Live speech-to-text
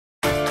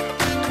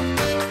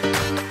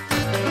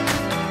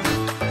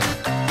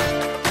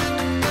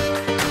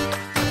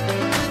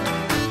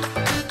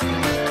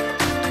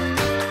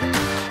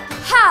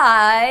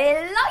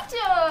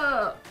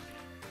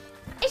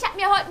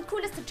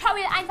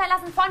Tutorial einfallen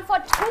lassen von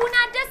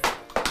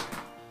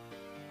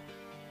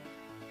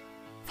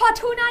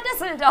Fortuna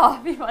Düsseldorf,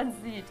 wie man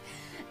sieht.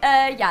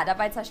 Ja,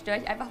 dabei zerstöre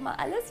ich einfach mal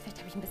alles. Vielleicht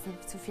habe ich ein bisschen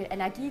zu viel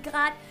Energie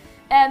gerade.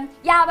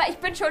 Ja, aber ich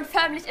bin schon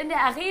förmlich in der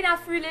Arena,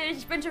 fühle ich.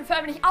 Ich bin schon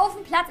förmlich auf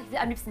dem Platz. Ich will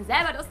am liebsten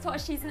selber das Tor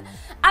schießen.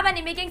 Aber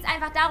nee, mir ging es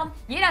einfach darum,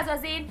 jeder soll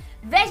sehen,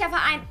 welcher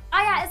Verein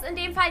euer ist. In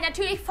dem Fall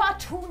natürlich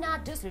Fortuna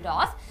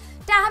Düsseldorf.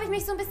 Da habe ich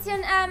mich so ein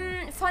bisschen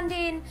von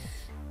den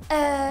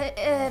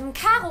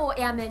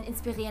Karo-Ärmeln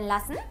inspirieren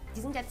lassen.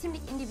 Die sind ja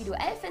ziemlich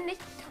individuell, finde ich.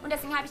 Und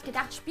deswegen habe ich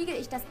gedacht, spiegel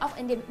ich das auch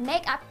in dem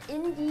Make-up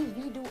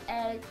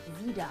individuell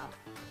wieder.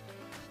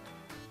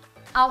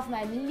 Auf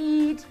meinem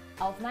Lid,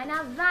 auf meiner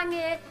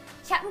Wange.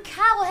 Ich habe ein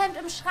Karohemd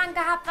im Schrank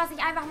gehabt, was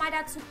ich einfach mal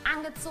dazu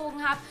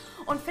angezogen habe.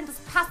 Und finde, es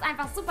passt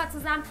einfach super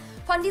zusammen.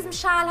 Von diesem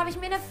Schal habe ich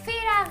mir eine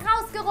Feder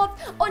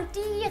rausgerupft und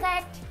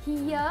direkt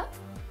hier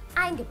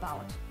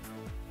eingebaut.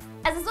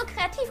 Also so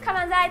kreativ kann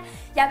man sein.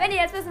 Ja, wenn ihr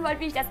jetzt wissen wollt,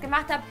 wie ich das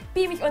gemacht habe,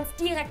 beam ich uns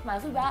direkt mal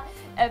rüber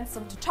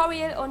zum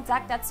Tutorial und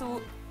sage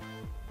dazu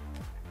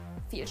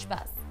viel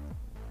Spaß.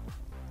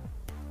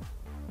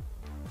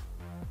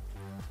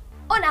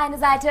 Und eine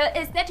Seite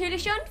ist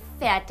natürlich schon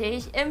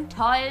fertig im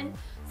tollen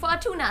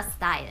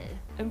Fortuna-Style.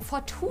 Im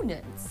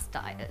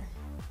Fortunen-Style.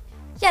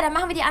 Ja, dann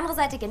machen wir die andere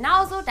Seite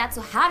genauso.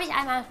 Dazu habe ich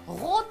einmal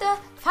rote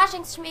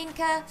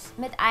Faschingsschminke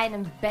mit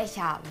einem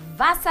Becher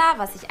Wasser,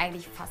 was ich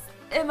eigentlich fast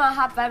immer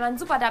habe, weil man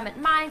super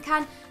damit malen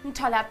kann. Ein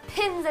toller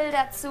Pinsel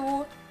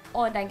dazu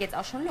und dann geht's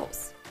auch schon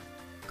los.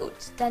 Gut,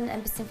 dann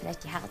ein bisschen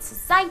vielleicht die Haare zur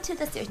Seite,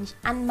 dass ihr euch nicht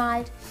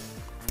anmalt.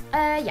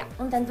 Ja,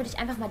 und dann würde ich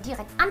einfach mal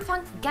direkt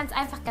anfangen. Ganz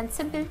einfach, ganz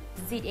simpel.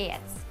 Seht ihr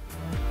jetzt.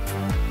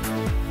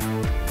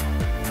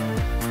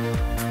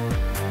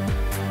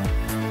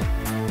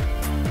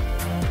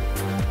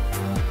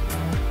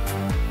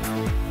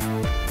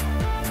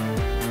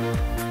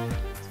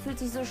 Es fühlt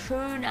sich so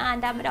schön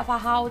an, damit auf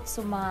der Haut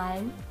zu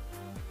malen.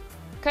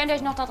 Könnt ihr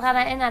euch noch daran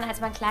erinnern,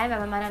 als man klein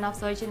war, wenn man dann auf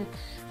solchen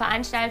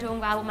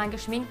Veranstaltungen war, wo man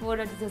geschminkt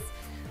wurde, dieses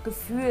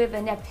Gefühl,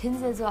 wenn der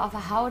Pinsel so auf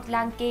der Haut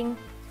lang ging.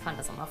 Ich fand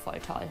das immer voll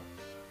toll.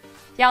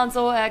 Ja, und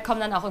so kommen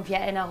dann auch irgendwie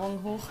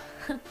Erinnerungen hoch.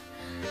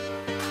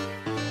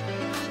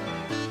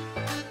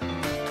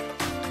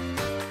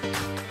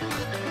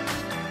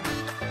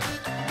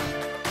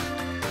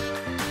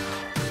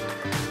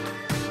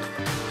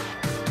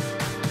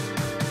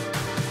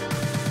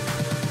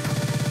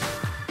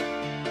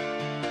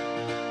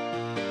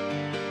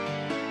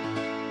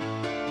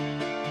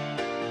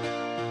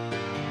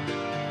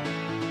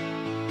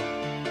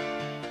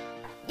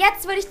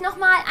 Jetzt würde ich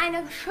nochmal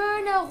eine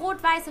schöne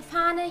rot-weiße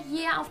Fahne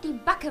hier auf die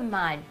Backe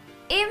malen.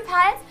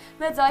 Ebenfalls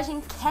mit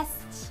solchen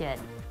Kästchen.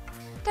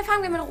 Da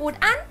fangen wir mit Rot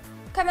an.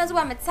 Können wir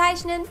super mit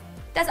zeichnen.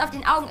 Das auf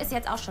den Augen ist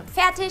jetzt auch schon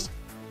fertig.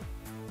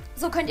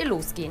 So könnt ihr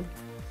losgehen.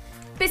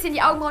 Bisschen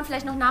die Augenbrauen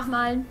vielleicht noch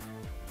nachmalen.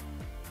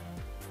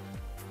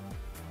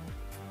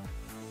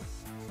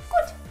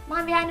 Gut,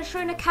 machen wir eine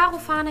schöne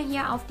Karo-Fahne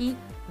hier auf die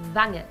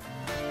Wange.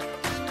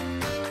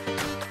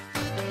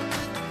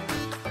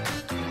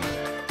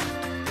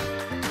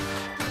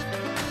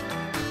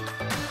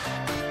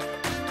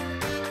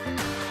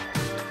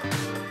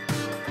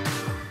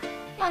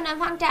 Und dann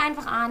fangt ihr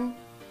einfach an,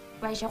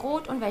 welche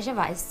rot und welche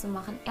weiß zu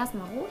machen.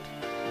 Erstmal rot.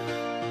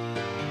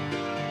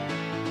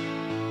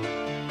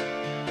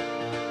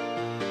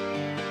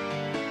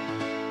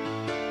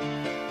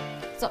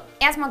 So,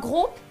 erstmal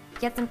grob.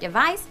 Jetzt nehmt ihr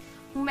weiß.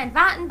 Moment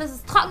warten, bis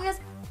es trocken ist.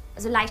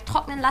 Also leicht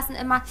trocknen lassen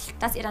immer,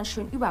 dass ihr dann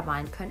schön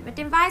übermalen könnt mit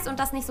dem Weiß und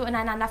das nicht so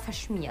ineinander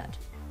verschmiert.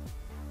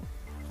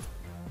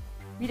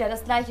 Wieder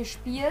das gleiche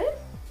Spiel.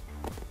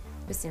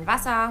 Bisschen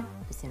Wasser,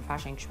 bisschen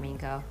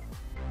Faschingsschminke.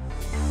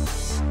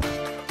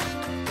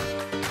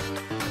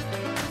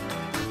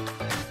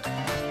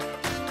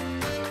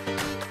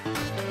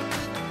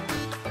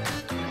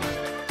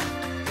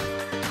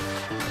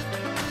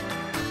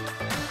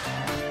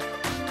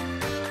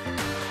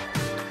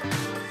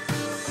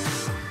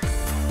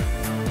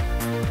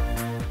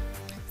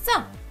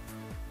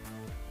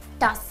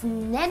 Das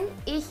nenne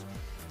ich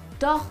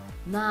doch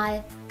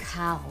mal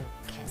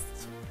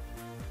Karo-Kästchen.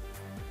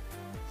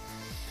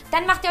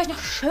 Dann macht ihr euch noch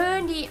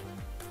schön die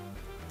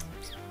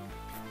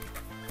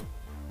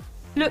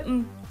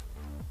Lippen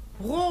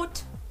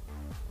rot.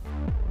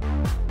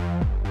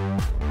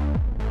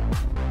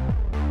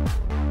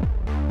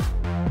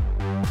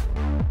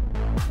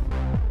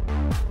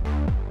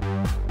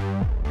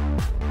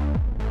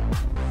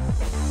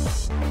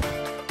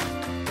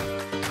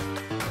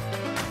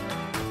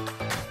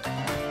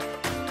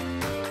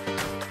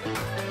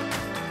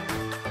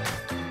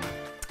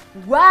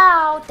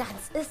 Wow, das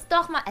ist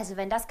doch mal, also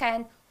wenn das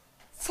kein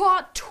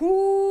Fortuna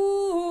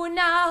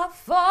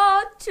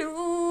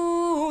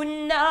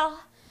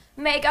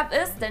Make-up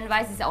ist, dann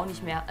weiß ich es auch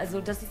nicht mehr.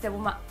 Also das ist ja wohl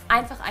mal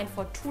einfach ein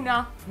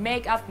Fortuna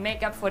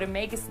Make-up for the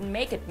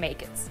Make-It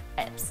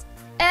Apps.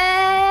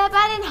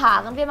 Bei den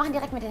Haaren, wir machen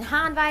direkt mit den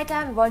Haaren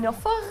weiter. Wir wollen noch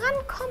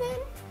vorankommen.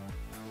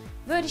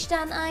 Würde ich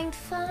dann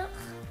einfach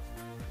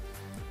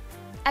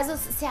Also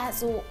es ist ja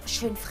so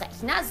schön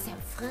frech, ne? Es ist ja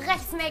ein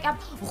freches Make-up.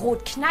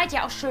 Rot knallt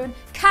ja auch schön.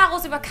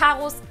 Karos über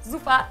Karos.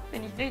 Super,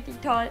 finde ich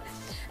richtig toll.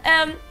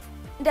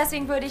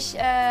 Deswegen würde ich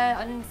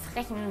einen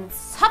frechen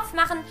Zopf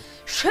machen.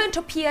 Schön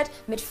topiert,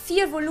 mit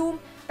viel Volumen.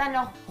 Dann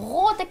noch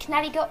rote,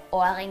 knallige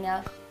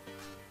Ohrringe.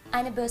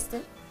 Eine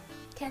Bürste.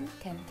 Ken.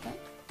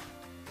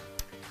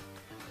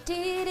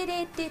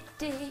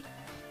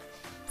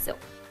 So.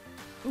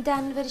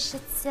 Dann würde ich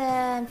jetzt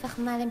einfach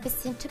mal ein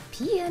bisschen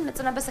topieren. Mit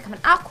so einer Bürste kann man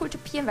auch cool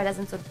topieren, weil da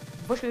sind so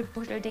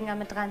Buschel-Dinger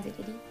mit dran. Seht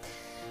ihr die?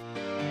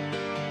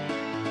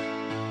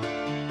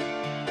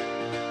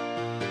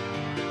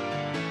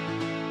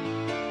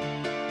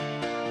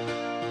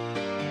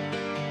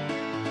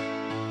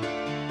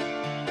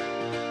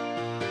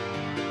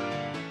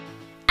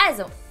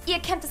 Also, ihr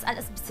kämmt das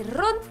alles ein bisschen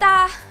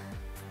runter.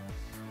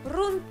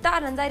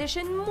 Dann seid ihr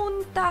schön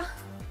munter.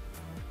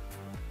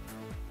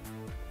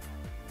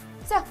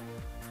 So.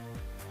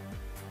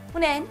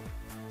 Und dann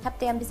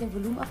habt ihr ein bisschen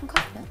Volumen auf dem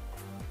Kopf, ne?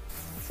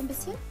 So ein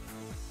bisschen.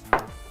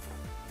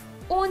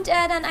 Und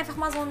dann einfach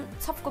mal so ein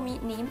Zopfgummi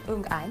nehmen,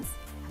 irgendeins.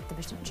 Habt ihr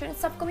bestimmt ein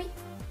schönes Zopfgummi.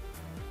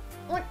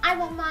 Und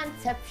einfach mal ein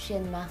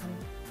Zöpfchen machen.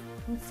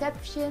 Ein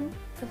Zöpfchen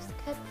fürs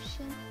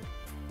Köpfchen.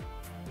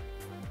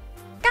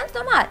 Ganz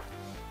normal.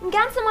 Einen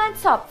ganz normalen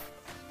Zopf.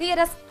 Wie ihr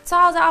das zu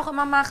Hause auch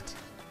immer macht.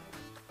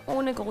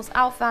 Ohne groß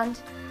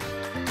Aufwand.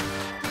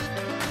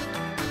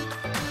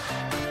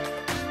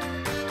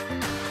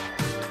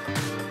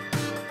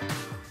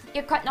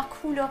 Ihr könnt noch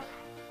coole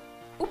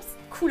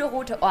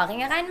rote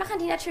Ohrringe reinmachen,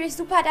 die natürlich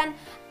super dann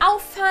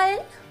auffallen,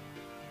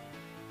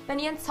 wenn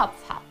ihr einen Zopf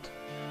habt.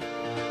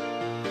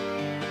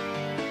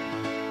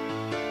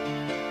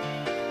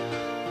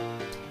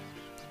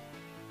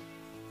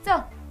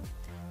 So,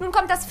 nun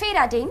kommt das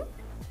Federding,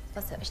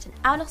 was ihr euch dann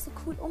auch noch so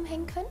cool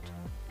umhängen könnt.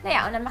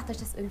 Naja, und dann macht euch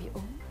das irgendwie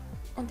um.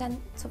 Und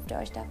dann zupft ihr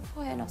euch da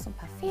vorher noch so ein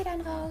paar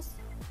Federn raus.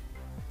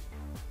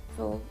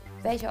 So,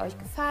 welche euch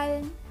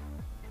gefallen.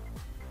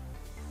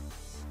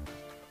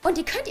 Und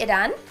die könnt ihr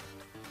dann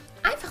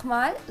einfach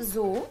mal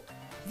so,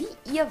 wie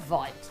ihr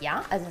wollt,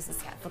 ja? Also das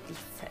ist ja wirklich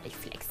völlig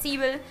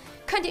flexibel.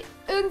 Könnt ihr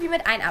irgendwie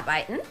mit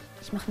einarbeiten.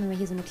 Ich mache mir mal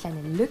hier so eine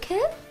kleine Lücke.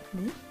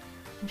 Ne?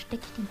 Dann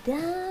stecke ich die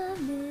da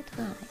mit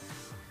rein.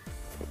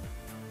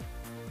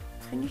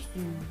 Finde ich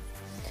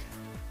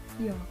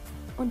süß. Ja.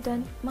 Und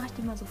dann mache ich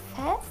die mal so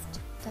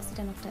fest, dass sie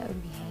dann noch da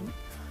irgendwie hängen.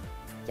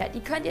 Ja,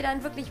 die könnt ihr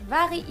dann wirklich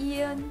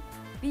variieren,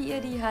 wie ihr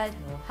die halt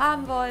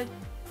haben wollt.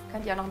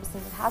 Könnt ihr auch noch ein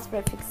bisschen mit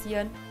Haarspray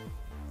fixieren.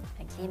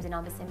 Dann kleben sie noch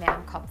ein bisschen mehr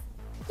am Kopf.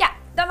 Ja,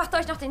 dann macht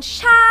euch noch den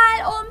Schal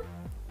um.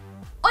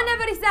 Und dann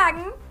würde ich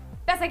sagen,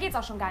 besser geht's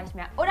auch schon gar nicht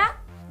mehr, oder?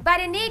 Bei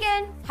den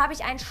Nägeln habe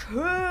ich ein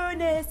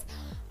schönes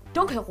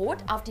Dunkelrot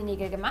auf die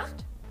Nägel gemacht.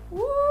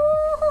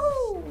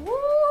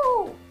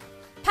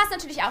 Passt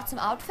natürlich auch zum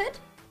Outfit.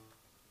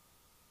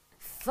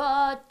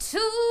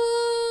 Fortuna,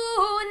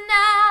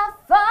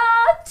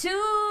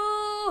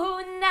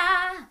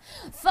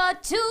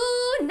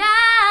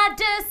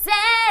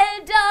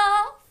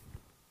 Düsseldorf.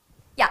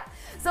 Ja,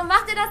 so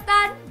macht ihr das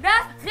dann, ne?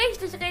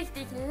 Richtig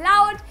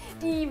laut.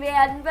 Die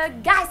werden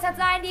begeistert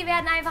sein, die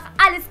werden einfach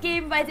alles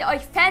geben, weil sie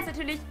euch Fans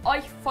natürlich,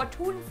 euch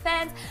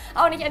Fortuna-Fans,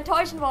 auch nicht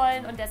enttäuschen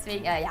wollen. Und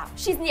deswegen, ja,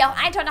 schießen die auch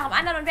ein Tor nach dem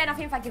anderen und werden auf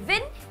jeden Fall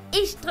gewinnen.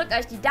 Ich drücke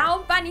euch die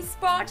Daumen, BANNI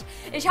Sport.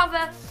 Ich hoffe,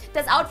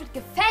 das Outfit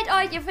gefällt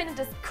euch. Ihr findet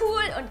es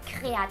cool und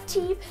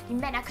kreativ. Die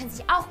Männer können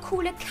sich auch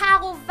coole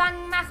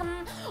Karo-Wangen machen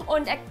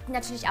und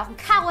natürlich auch ein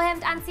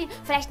Karo-Hemd anziehen.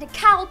 Vielleicht eine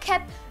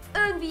Karo-Cap.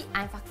 Irgendwie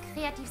einfach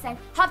kreativ sein.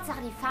 Hauptsache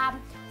die Farben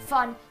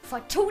von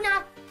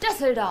Fortuna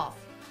Düsseldorf.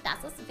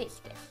 Das ist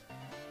wichtig.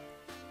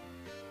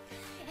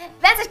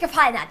 Wenn es euch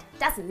gefallen hat,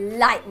 das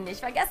Liken nicht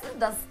vergessen,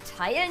 das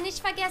Teilen nicht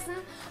vergessen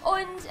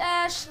und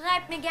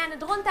schreibt mir gerne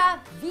drunter,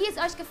 wie es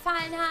euch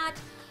gefallen hat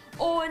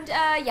und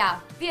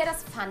ja, wie ihr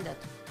das fandet.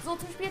 So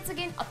zum Spiel zu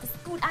gehen, ob das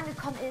gut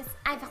angekommen ist,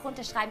 einfach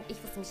runterschreiben.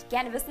 Ich würde mich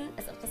gerne wissen,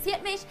 es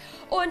interessiert mich.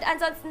 Und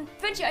ansonsten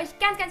wünsche ich euch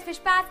ganz viel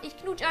Spaß. Ich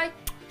knutsche euch,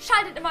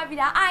 schaltet immer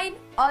wieder ein.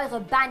 Eure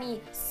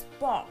BANNI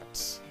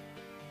Sport.